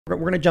We're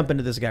going to jump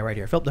into this guy right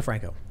here, Philip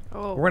DeFranco.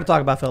 Oh. We're going to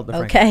talk about Philip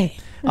DeFranco. Okay.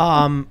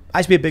 I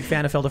used to be a big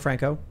fan of Phil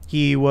DeFranco.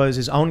 He was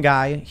his own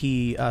guy.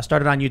 He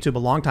started on YouTube a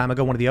long time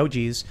ago, one of the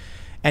OGs,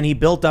 and he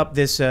built up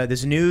this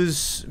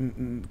news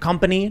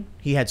company.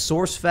 He had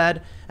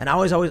SourceFed, and I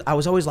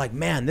was always like,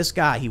 man, this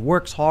guy, he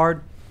works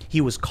hard.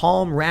 He was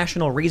calm,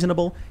 rational,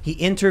 reasonable. He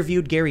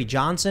interviewed Gary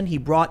Johnson. He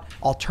brought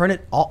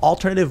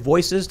alternative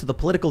voices to the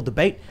political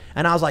debate,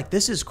 and I was like,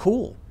 this is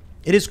cool.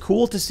 It is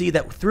cool to see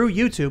that through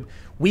YouTube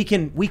we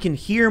can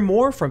hear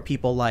more from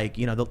people like,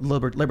 you know, the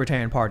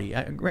Libertarian Party.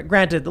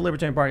 Granted, the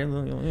Libertarian Party,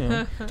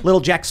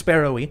 little Jack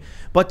Sparrow-y,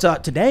 but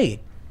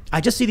today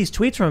I just see these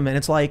tweets from him, and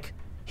it's like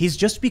he's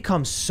just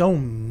become so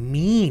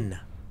mean.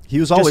 He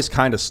was always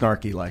kind of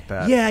snarky like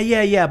that.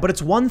 Yeah. But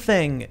it's one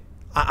thing.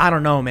 I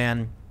don't know,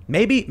 man.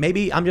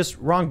 Maybe I'm just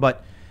wrong,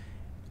 but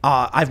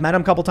I've met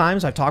him a couple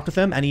times. I've talked with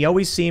him, and he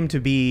always seemed to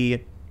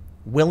be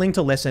willing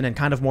to listen and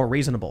kind of more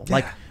reasonable. Yeah.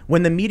 Like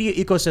when the media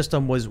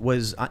ecosystem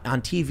was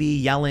on TV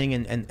yelling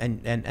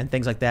and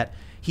things like that,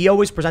 he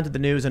always presented the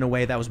news in a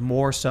way that was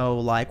more so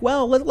like,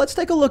 well, let's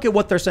take a look at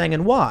what they're saying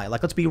and why.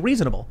 Like, let's be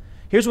reasonable.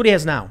 Here's what he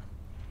has now.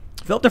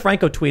 Philip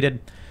DeFranco tweeted,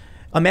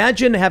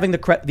 imagine having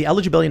the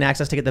eligibility and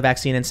access to get the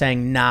vaccine and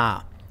saying,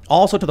 nah.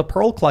 Also to the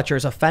pearl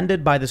clutchers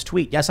offended by this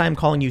tweet, yes, I am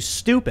calling you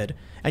stupid,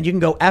 and you can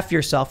go F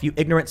yourself, you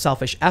ignorant,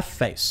 selfish F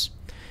face.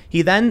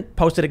 He then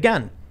posted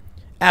again,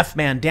 F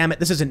man, damn it,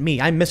 this isn't me.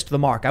 I missed the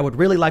mark. I would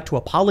really like to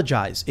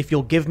apologize if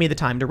you'll give me the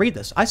time to read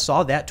this. I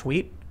saw that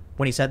tweet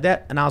when he said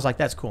that, and I was like,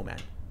 that's cool, man.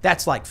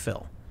 That's like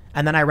Phil.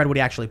 And then I read what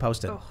he actually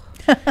posted.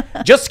 Oh.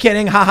 Just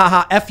kidding, ha ha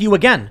ha, F you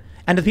again.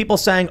 And the people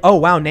saying, oh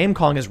wow, name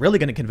calling is really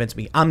going to convince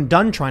me. I'm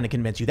done trying to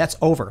convince you. That's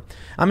over.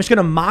 I'm just going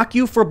to mock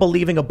you for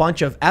believing a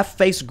bunch of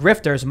F-face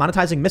grifters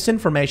monetizing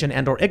misinformation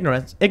and or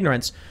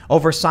ignorance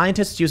over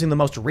scientists using the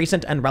most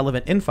recent and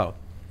relevant info.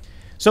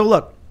 So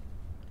look,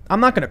 I'm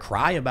not going to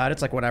cry about it.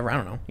 It's like, whatever. I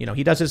don't know. You know,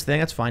 he does his thing.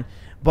 That's fine.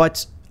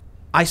 But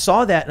I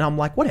saw that and I'm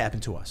like, what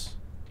happened to us?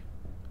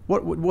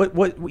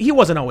 What? He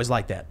wasn't always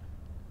like that.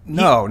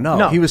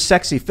 No. He was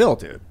Sexy Phil,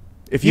 dude.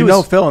 If you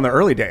know Phil in the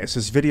early days,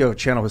 his video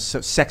channel was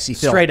Sexy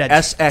Phil. Straight edge.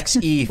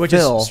 SXE Which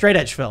Phil. Is straight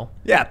edge Phil.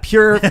 Yeah,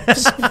 pure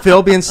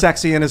Phil being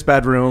sexy in his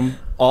bedroom,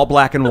 all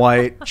black and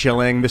white,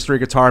 chilling. Mystery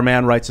Guitar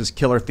Man writes his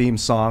killer theme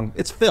song.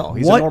 It's Phil.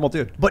 He's a normal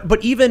dude.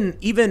 But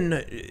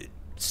even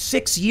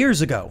 6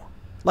 years ago,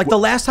 like the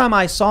last time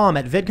I saw him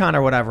at VidCon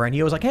or whatever, and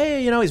he was like,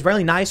 hey, you know, he's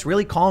really nice,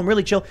 really calm,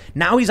 really chill.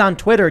 Now he's on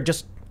Twitter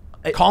just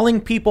calling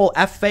people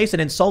F-face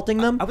and insulting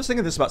them. I was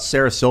thinking this about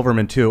Sarah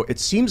Silverman too. It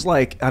seems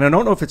like, and I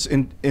don't know if it's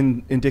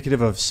indicative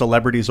of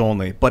celebrities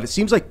only, but it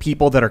seems like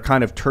people that are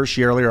kind of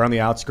tertiarily or on the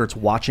outskirts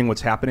watching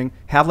what's happening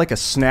have like a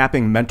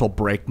snapping mental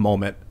break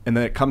moment, and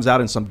then it comes out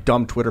in some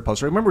dumb Twitter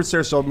post. Remember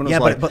Sarah Silverman was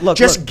like, but look,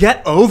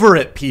 get over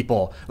it,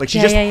 people. Like she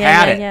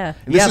had it. Yeah.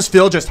 And this is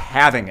Phil just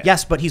having it.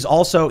 Yes, but he's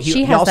also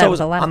he also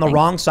was on the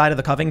wrong side of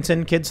the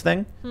Covington kids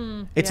thing.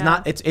 It's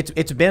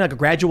been like a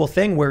gradual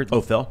thing where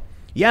Phil.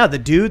 Yeah, the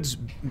dude's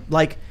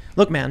like,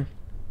 look, man,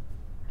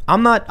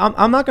 I'm not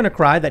going to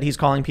cry that he's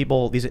calling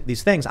people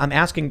these things. I'm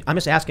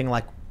just asking,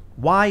 like,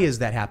 why is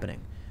that happening?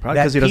 Probably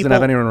because he doesn't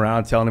have anyone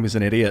around telling him he's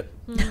an idiot.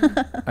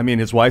 I mean,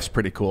 his wife's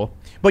pretty cool.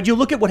 But you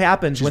look at what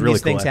happens when really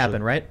these things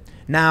happen, right?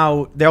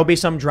 Now, there'll be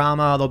some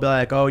drama. They'll be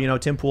like, oh, you know,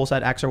 Tim Pool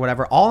said X or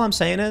whatever. All I'm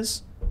saying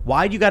is,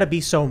 why do you got to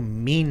be so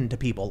mean to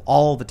people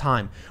all the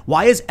time?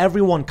 Why is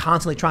everyone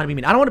constantly trying to be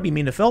mean? I don't want to be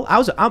mean to Phil. I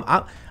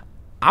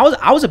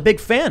was a big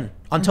fan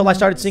until I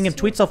started seeing him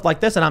tweet stuff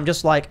like this, and I'm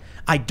just like,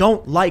 I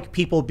don't like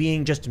people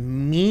being just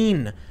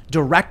mean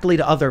directly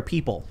to other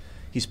people.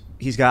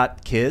 He's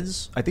got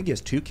kids. I think he has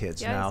 2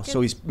 kids now.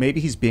 So he's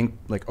being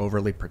like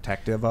overly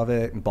protective of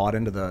it and bought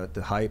into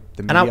the hype,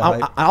 the media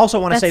hype. I also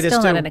want to say this too.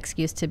 That's still not an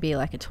excuse to be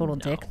like a total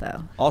dick,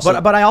 though.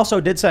 Also, but I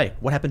also did say,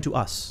 what happened to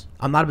us?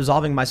 I'm not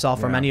absolving myself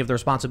from any of the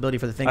responsibility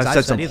for the things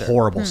I've said either. Some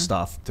horrible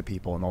stuff to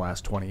people in the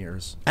last 20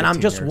 years. And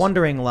I'm just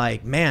wondering,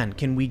 like, man,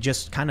 can we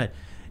just kind of...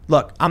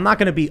 Look, I'm not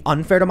going to be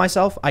unfair to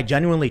myself. I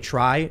genuinely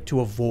try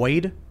to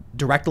avoid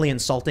directly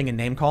insulting and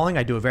name calling.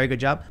 I do a very good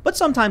job. But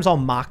sometimes I'll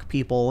mock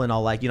people and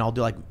I'll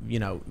do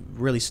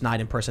really snide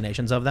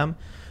impersonations of them.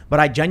 But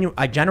I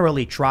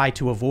generally try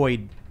to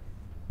avoid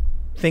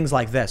things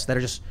like this that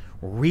are just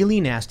really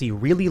nasty,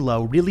 really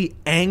low, really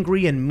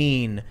angry and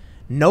mean.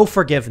 No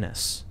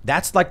forgiveness.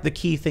 That's like the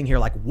key thing here.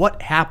 Like,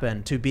 what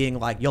happened to being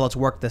like, yo, let's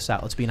work this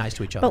out. Let's be nice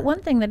to each other. But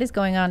one thing that is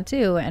going on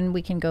too, and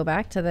we can go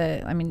back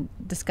to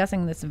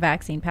discussing this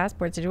vaccine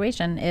passport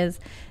situation, is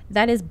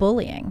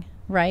bullying,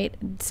 right?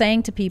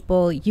 Saying to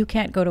people, you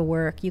can't go to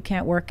work, you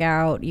can't work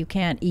out, you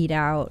can't eat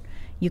out,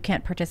 you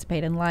can't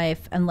participate in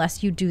life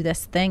unless you do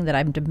this thing that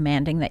I'm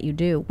demanding that you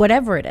do,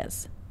 whatever it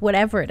is.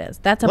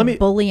 That's a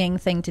bullying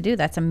thing to do.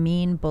 That's a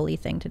mean bully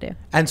thing to do.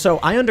 And so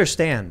I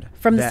understand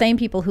from the same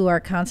people who are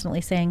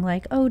constantly saying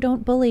like, oh,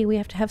 don't bully. We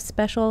have to have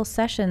special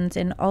sessions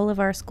in all of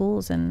our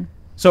schools. And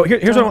so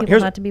here's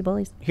not to be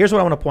bullies. Here's what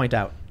I want to point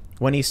out.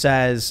 When he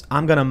says,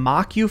 I'm going to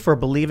mock you for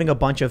believing a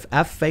bunch of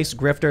F-face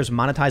grifters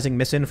monetizing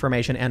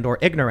misinformation and or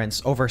ignorance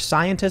over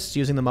scientists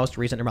using the most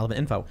recent and relevant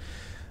info.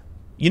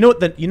 You know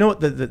what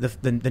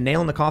the nail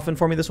in the coffin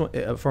for me this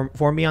one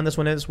for me on this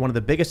one is one of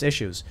the biggest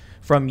issues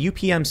from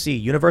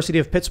UPMC, University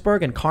of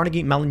Pittsburgh, and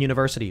Carnegie Mellon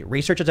University.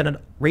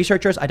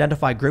 Researchers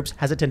identify groups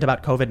hesitant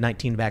about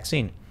COVID-19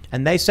 vaccine,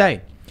 and they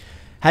say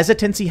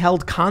hesitancy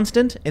held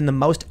constant in the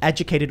most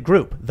educated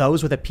group,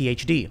 those with a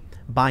PhD.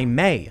 By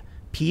May,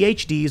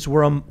 PhDs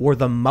were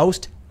the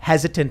most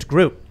hesitant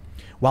group,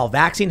 while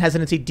vaccine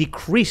hesitancy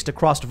decreased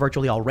across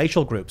virtually all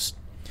racial groups.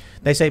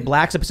 They say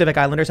blacks and Pacific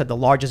Islanders had the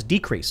largest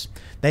decrease.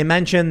 They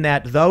mention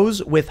that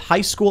those with high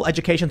school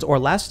educations or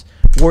less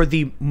were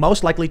the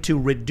most likely to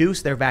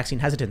reduce their vaccine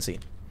hesitancy.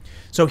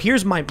 So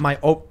here's my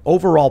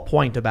overall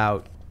point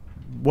about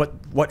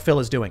what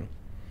Phil is doing.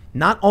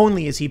 Not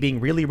only is he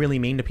being really, really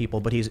mean to people,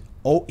 but he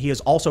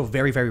is also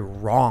very, very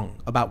wrong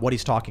about what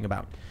he's talking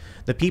about.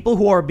 The people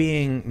who are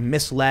being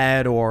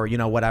misled or,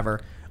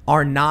 whatever,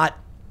 are not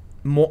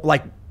more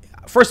like,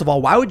 first of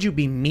all, why would you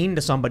be mean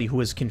to somebody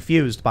who is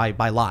confused by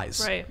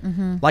lies? Right.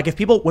 Like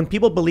when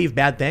people believe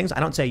bad things, I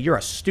don't say you're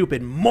a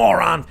stupid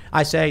moron.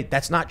 I say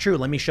that's not true.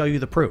 Let me show you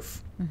the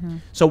proof.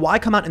 So why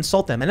come out and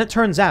insult them? And it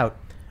turns out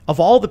of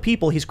all the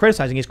people he's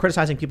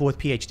criticizing people with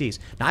PhDs.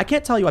 Now, I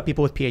can't tell you why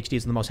people with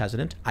PhDs are the most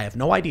hesitant. I have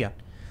no idea.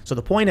 So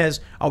the point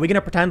is, are we going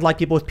to pretend like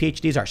people with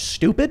PhDs are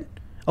stupid?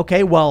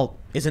 Okay, well,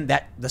 isn't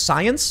that the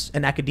science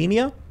and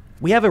academia?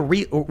 We have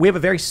a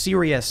very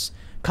serious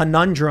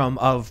conundrum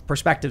of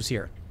perspectives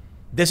here.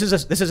 This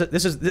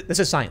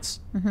is science.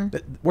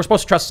 We're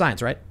supposed to trust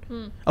science, right?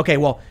 Okay,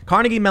 well,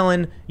 Carnegie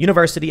Mellon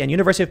University and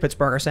University of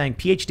Pittsburgh are saying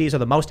PhDs are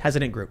the most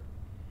hesitant group.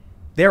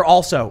 They're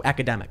also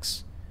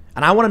academics.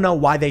 And I want to know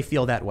why they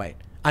feel that way.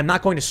 I'm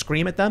not going to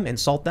scream at them,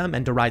 insult them,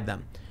 and deride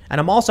them. And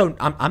I'm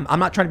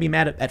not trying to be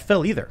mad at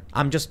Phil either.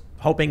 I'm just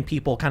hoping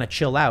people kind of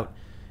chill out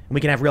and we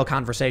can have real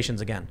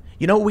conversations again.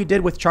 You know what we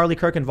did with Charlie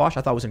Kirk and Vosh?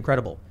 I thought was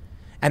incredible.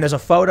 And there's a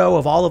photo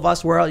of all of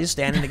us, we're all just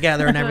standing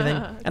together and everything.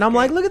 And I'm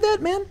like, look at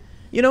that, man.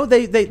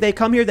 They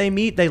come here, they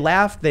meet, they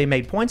laugh, they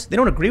made points. They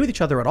don't agree with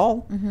each other at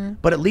all.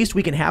 But at least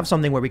we can have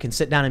something where we can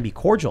sit down and be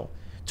cordial.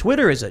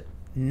 Twitter is a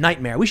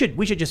nightmare. We should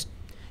just,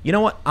 you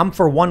know what? I'm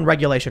for one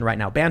regulation right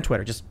now. Ban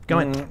Twitter. Just go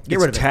and get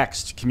rid of it.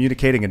 Text,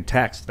 communicating in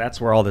text.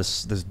 That's where all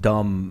this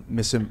dumb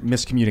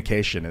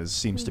miscommunication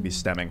seems to be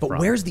stemming from. But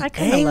where's the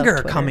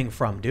anger coming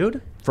from,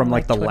 dude? From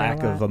like the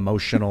lack of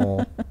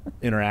emotional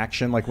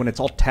interaction. Like when it's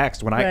all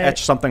text, when I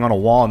etch something on a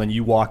wall and then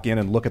you walk in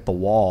and look at the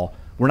wall,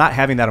 we're not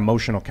having that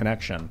emotional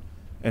connection.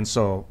 And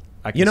so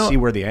I can see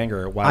where the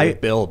anger, why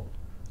it build.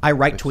 I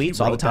write tweets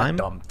all the time.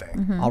 That dumb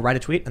thing. I'll write a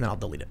tweet and then I'll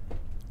delete it.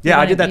 Yeah,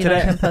 I did that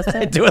today.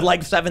 I do it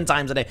like 7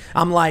 times a day.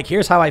 I'm like,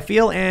 here's how I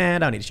feel,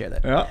 and I don't need to share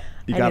that. Yeah,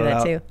 I do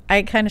that too.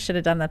 I kind of should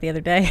have done that the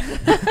other day.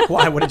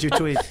 Why? What did you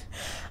tweet?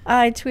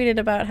 I tweeted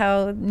about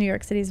how New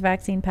York City's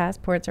vaccine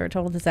passports are a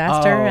total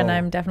disaster, and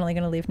I'm definitely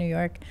going to leave New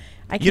York.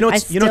 People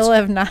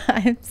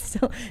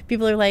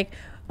are like,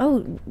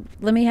 oh,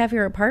 let me have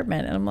your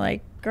apartment. And I'm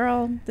like,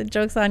 girl, the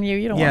joke's on you.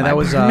 You don't want my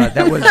apartment.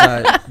 that was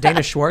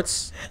Dana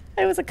Schwartz.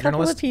 It was a couple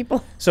journalist. of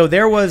people. So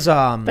there was...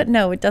 but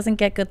no, it doesn't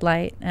get good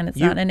light, and it's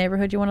not in a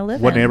neighborhood you want to live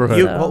in. What neighborhood?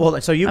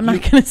 I'm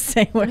not going to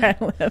say where I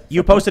live.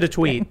 You posted a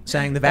tweet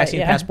saying the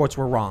vaccine passports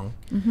were wrong.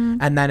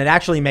 And then it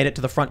actually made it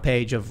to the front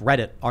page of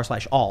Reddit,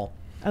 r/all.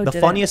 The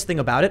funniest thing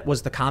about it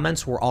was the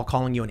comments were all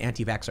calling you an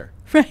anti-vaxxer.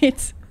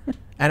 Right.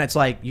 And it's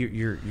like,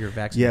 you're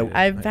vaccinated. Yeah,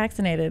 I'm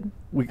vaccinated.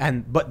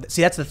 But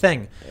see, that's the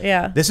thing.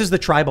 Yeah. This is the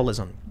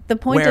tribalism. The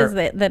point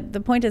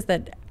is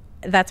that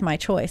that's my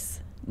choice.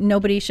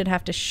 Nobody should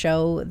have to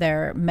show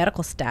their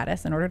medical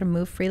status in order to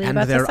move freely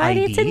about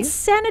society. ID? It's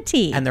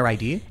insanity. And their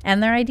ID?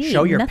 And their ID.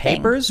 Show your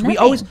papers? Nothing. We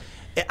always...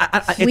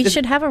 we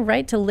should have a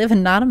right to live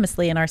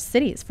anonymously in our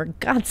cities, for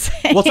God's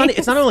sake. Well,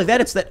 it's not only that,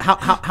 it's that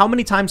how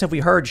many times have we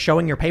heard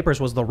showing your papers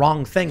was the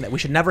wrong thing, that we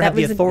should never have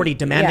the authority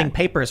demanding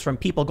papers from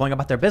people going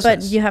about their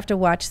business. But you have to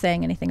watch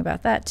saying anything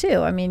about that,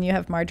 too. I mean, you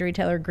have Marjorie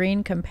Taylor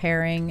Greene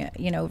comparing,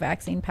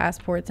 vaccine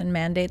passports and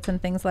mandates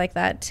and things like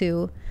that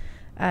to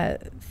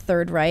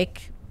Third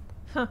Reich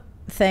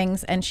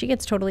things, and she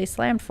gets totally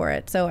slammed for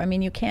it. So, I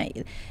mean, you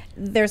can't...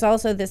 There's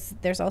also this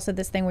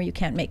thing where you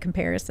can't make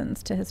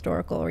comparisons to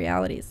historical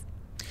realities.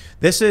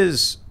 This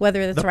is whether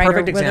it's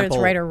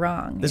right or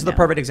wrong. This is the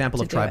perfect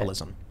example of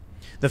tribalism.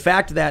 The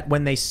fact that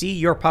when they see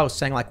your post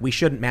saying like we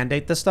shouldn't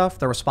mandate this stuff,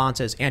 the response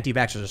is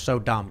anti-vaxxers are so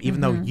dumb,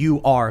 even though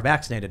you are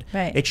vaccinated.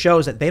 Right. It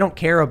shows that they don't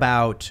care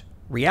about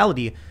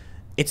reality.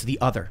 It's the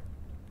other.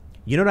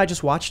 You know what I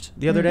just watched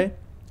the other day?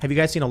 Have you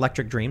guys seen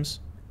Electric Dreams?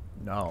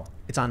 No.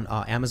 It's on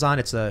Amazon.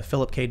 It's the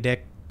Philip K.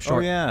 Dick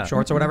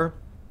shorts or whatever.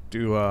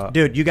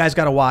 Dude, you guys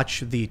got to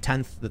watch the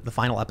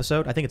final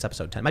episode. I think it's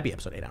episode 10. It might be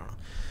episode 8. I don't know.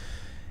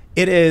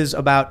 It is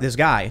about this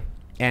guy,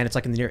 and it's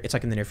like in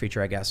the near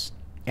future, I guess.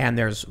 And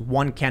there's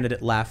one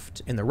candidate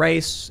left in the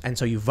race, and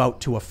so you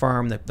vote to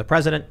affirm the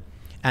president.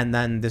 And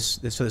then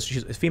she's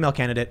a female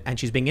candidate, and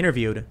she's being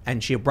interviewed,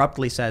 and she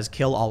abruptly says,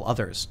 "Kill all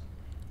others,"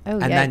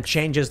 then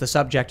changes the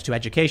subject to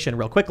education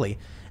real quickly.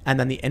 And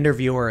then the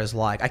interviewer is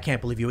like, "I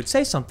can't believe you would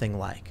say something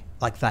like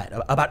that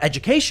about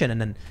education." And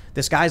then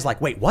this guy's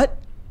like, "Wait, what?"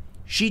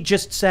 she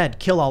just said,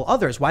 kill all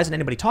others. Why isn't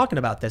anybody talking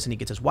about this? And he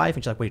gets his wife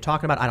and she's like, what are you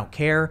talking about? I don't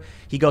care.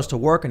 He goes to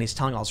work and he's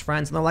telling all his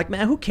friends. And they're like,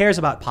 man, who cares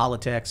about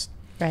politics?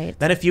 Right.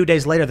 Then a few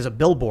days later, there's a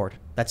billboard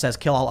that says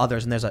kill all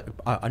others. And there's a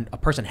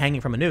person hanging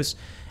from a noose.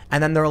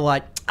 And then they're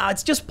like,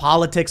 it's just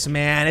politics,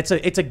 man. It's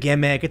a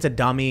gimmick. It's a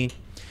dummy.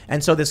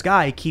 And so this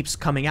guy keeps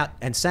coming out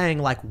and saying,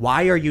 like,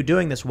 why are you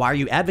doing this? Why are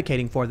you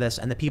advocating for this?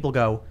 And the people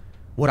go,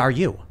 what are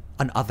you?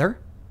 An other?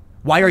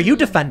 Why are you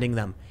defending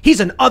them? He's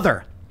an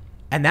other.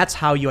 And that's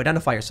how you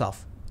identify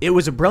yourself. It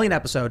was a brilliant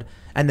episode.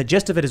 And the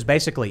gist of it is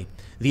basically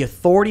the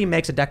authority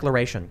makes a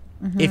declaration.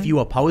 If you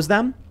oppose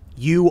them,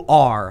 you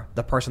are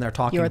the person they're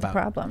talking about. You're the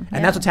problem.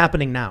 And that's what's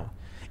happening now.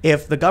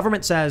 If the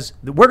government says,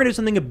 we're going to do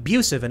something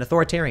abusive and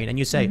authoritarian, and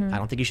you say, I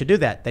don't think you should do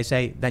that, they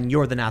say, then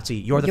you're the Nazi,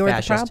 you're the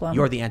fascist,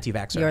 you're the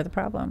anti-vaxxer. You're the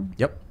problem.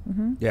 Yep.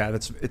 Yeah,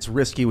 it's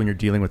risky when you're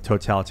dealing with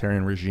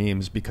totalitarian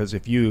regimes, because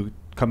if you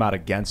come out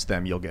against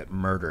them, you'll get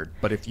murdered.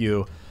 But if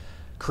you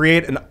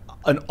create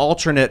an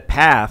alternate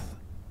path,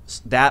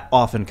 that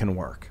often can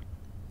work.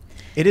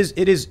 It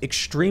is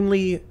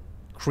extremely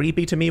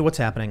creepy to me what's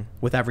happening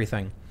with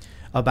everything,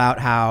 about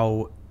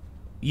how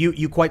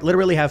you quite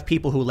literally have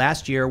people who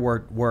last year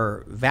were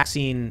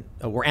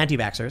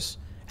anti-vaxxers,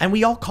 and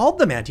we all called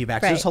them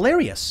anti-vaxxers. Right. It's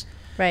hilarious.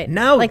 Right.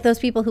 Now, like those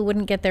people who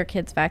wouldn't get their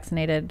kids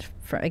vaccinated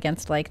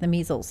against like the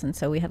measles, and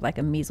so we had like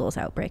a measles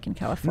outbreak in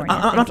California.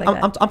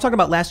 I'm talking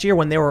about last year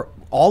when there were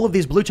all of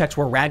these blue checks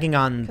were ragging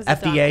on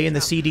FDA and the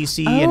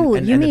CDC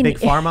and the big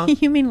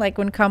pharma. You mean like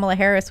when Kamala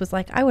Harris was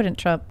like, I wouldn't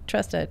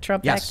trust a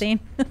Trump vaccine?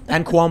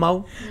 And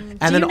Cuomo,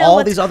 and then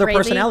all these other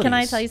personalities. Can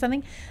I tell you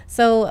something?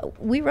 So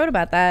we wrote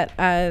about that,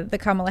 the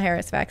Kamala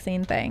Harris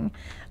vaccine thing.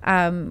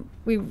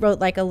 We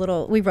wrote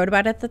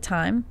about it at the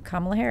time.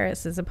 Kamala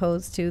Harris is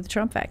opposed to the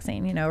Trump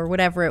vaccine, or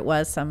whatever it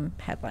was, some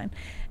headline.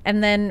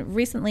 And then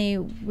recently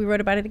we wrote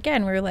about it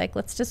again. We were like,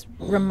 let's just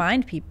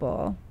remind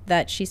people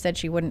that she said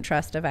she wouldn't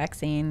trust a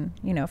vaccine,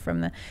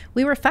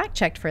 we were fact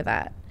checked for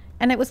that.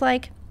 And it was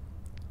like,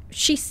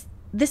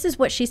 this is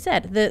what she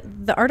said.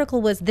 The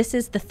article was, this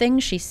is the thing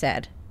she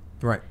said.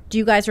 Right. Do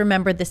you guys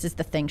remember this is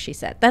the thing she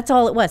said? That's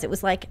all it was. It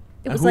was like,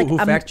 who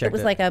fact-checked it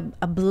was like a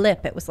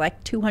blip. It was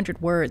like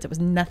 200 words. It was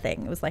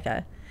nothing. It was like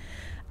I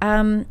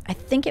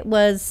think it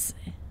was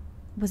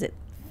it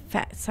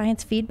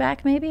Science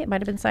Feedback, maybe? It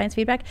might have been Science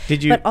Feedback.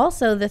 But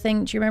also the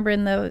thing, do you remember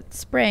in the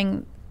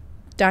spring,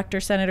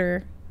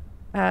 Senator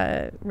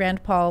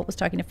Rand Paul was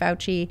talking to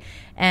Fauci,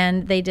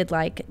 and they did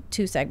like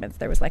 2 segments.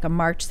 There was like a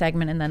March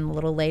segment and then a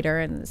little later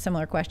and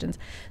similar questions.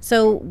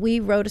 So we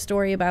wrote a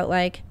story about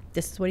like,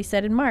 this is what he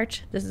said in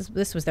March.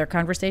 This was their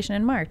conversation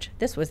in March.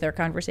 This was their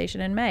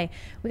conversation in May.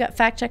 We got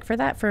fact checked for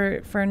that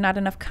for not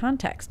enough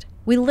context.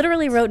 We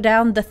literally wrote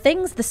down the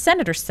things the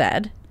senator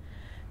said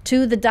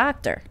to the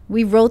doctor.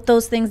 We wrote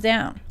those things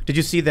down. Did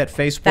you see that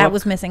Facebook? That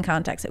was missing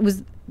context. It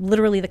was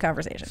literally the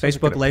conversation.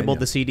 Facebook labeled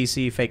the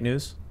CDC fake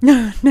news?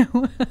 No.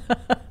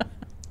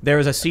 There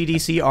was a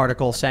CDC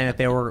article saying that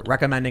they were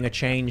recommending a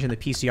change in the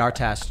PCR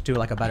test to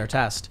like a better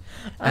test.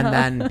 And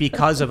then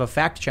because of a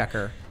fact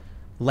checker,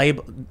 I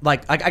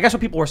guess what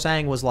people were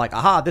saying was like,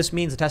 aha, this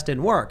means the test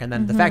didn't work. And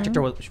then the fact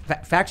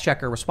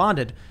checker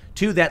responded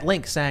to that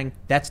link saying,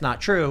 that's not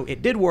true.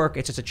 It did work.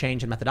 It's just a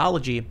change in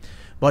methodology.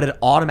 But it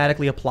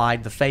automatically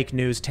applied the fake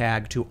news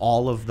tag to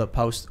all of the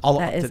posts,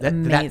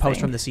 that post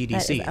from the CDC.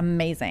 That is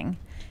amazing.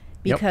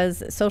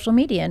 Because social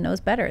media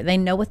knows better. They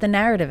know what the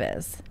narrative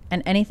is.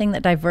 And anything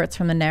that diverts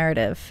from the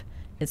narrative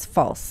is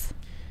false.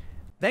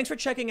 Thanks for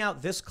checking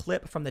out this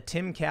clip from the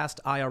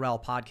Timcast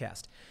IRL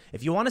podcast.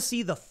 If you want to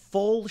see the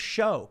full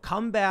show,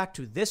 come back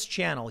to this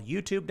channel,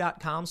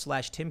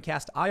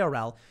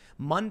 youtube.com/TimcastIRL,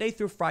 Monday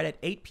through Friday at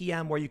 8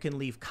 p.m., where you can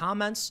leave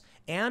comments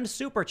and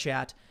super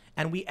chat,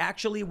 and we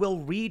actually will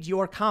read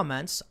your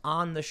comments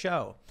on the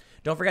show.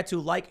 Don't forget to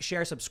like,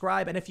 share,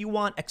 subscribe, and if you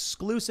want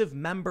exclusive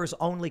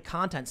members-only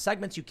content,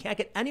 segments you can't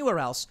get anywhere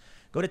else,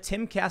 go to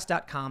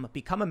timcast.com,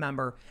 become a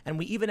member, and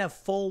we even have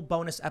full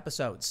bonus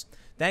episodes.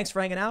 Thanks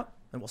for hanging out,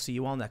 and we'll see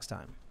you all next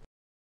time.